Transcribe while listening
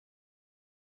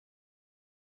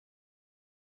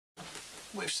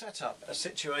we've set up a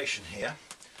situation here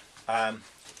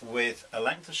with a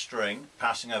length of string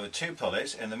passing over two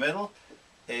pulleys. In the middle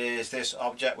is this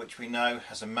object which we know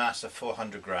has a mass of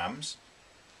 400 grams,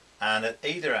 and at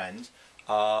either end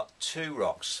are two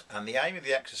rocks, and the aim of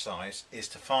the exercise is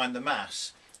to find the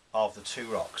mass of the two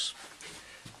rocks.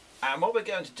 And what we're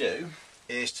going to do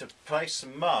is to place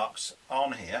some marks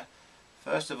on here.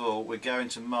 First of all, we're going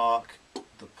to mark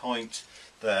the point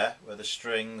there where the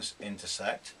strings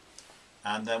intersect,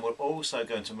 and then we're also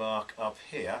going to mark up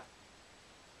here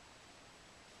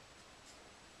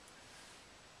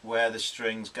where the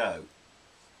strings go.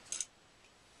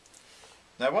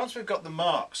 Now once we've got the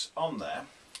marks on there,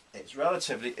 it's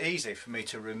relatively easy for me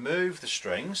to remove the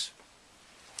strings,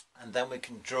 and then we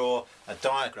can draw a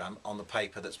diagram on the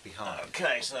paper that's behind.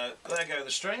 Okay, so there go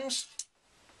the strings.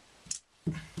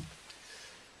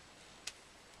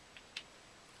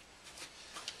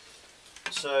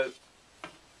 So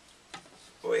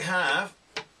we have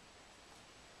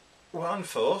one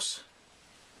force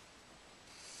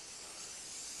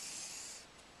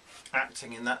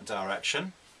acting in that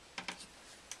direction,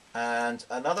 and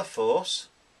another force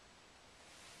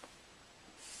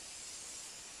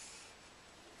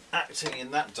acting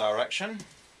in that direction.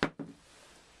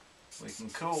 We can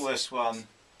call this one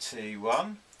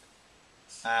T1,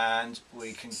 and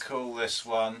we can call this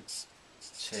one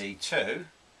T2,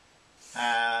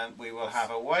 and we will have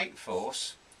a weight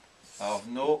force of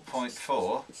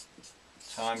 0.4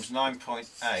 times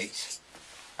 9.8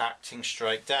 acting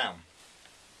straight down.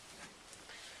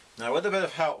 Now, with a bit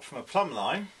of help from a plumb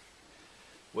line,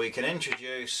 we can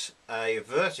introduce a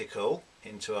vertical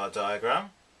into our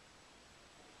diagram,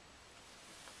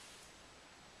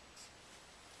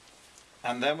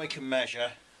 and then we can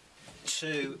measure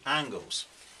two angles.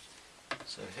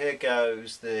 So here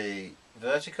goes the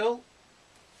vertical,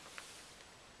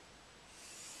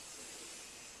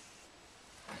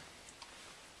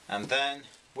 and then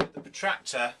with the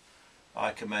protractor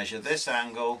I can measure this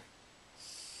angle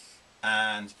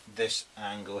and this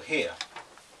angle here.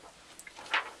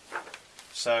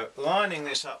 So lining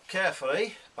this up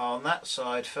carefully on that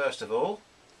side, first of all,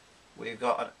 we've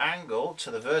got an angle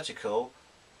to the vertical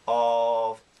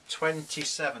of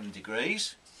 27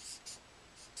 degrees,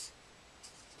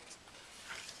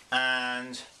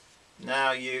 and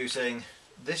now using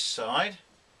this side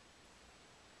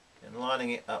and lining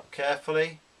it up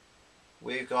carefully,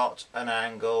 we've got an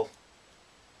angle,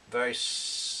 very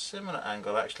similar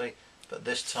angle actually, but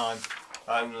this time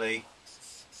only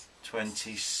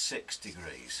 26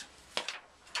 degrees.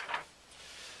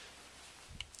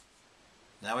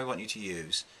 Now we want you to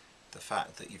use the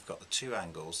fact that you've got the two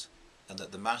angles and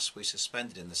that the mass we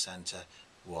suspended in the centre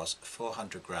was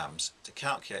 400 grams to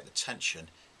calculate the tension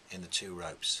in the two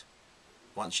ropes.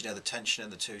 Once you know the tension in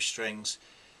the two strings,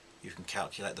 you can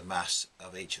calculate the mass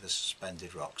of each of the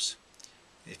suspended rocks.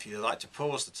 If you'd like to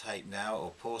pause the tape now,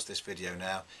 or pause this video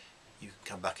now, you can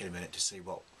come back in a minute to see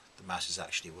what the masses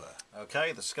actually were.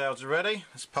 Okay, the scales are ready.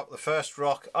 Let's pop the first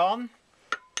rock on.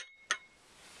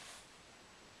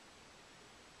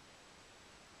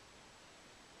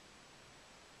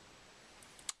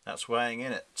 That's weighing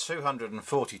in at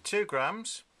 242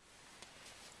 grams,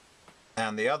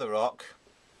 and the other rock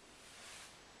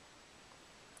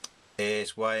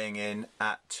is weighing in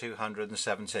at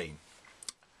 217.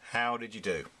 How did you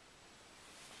do?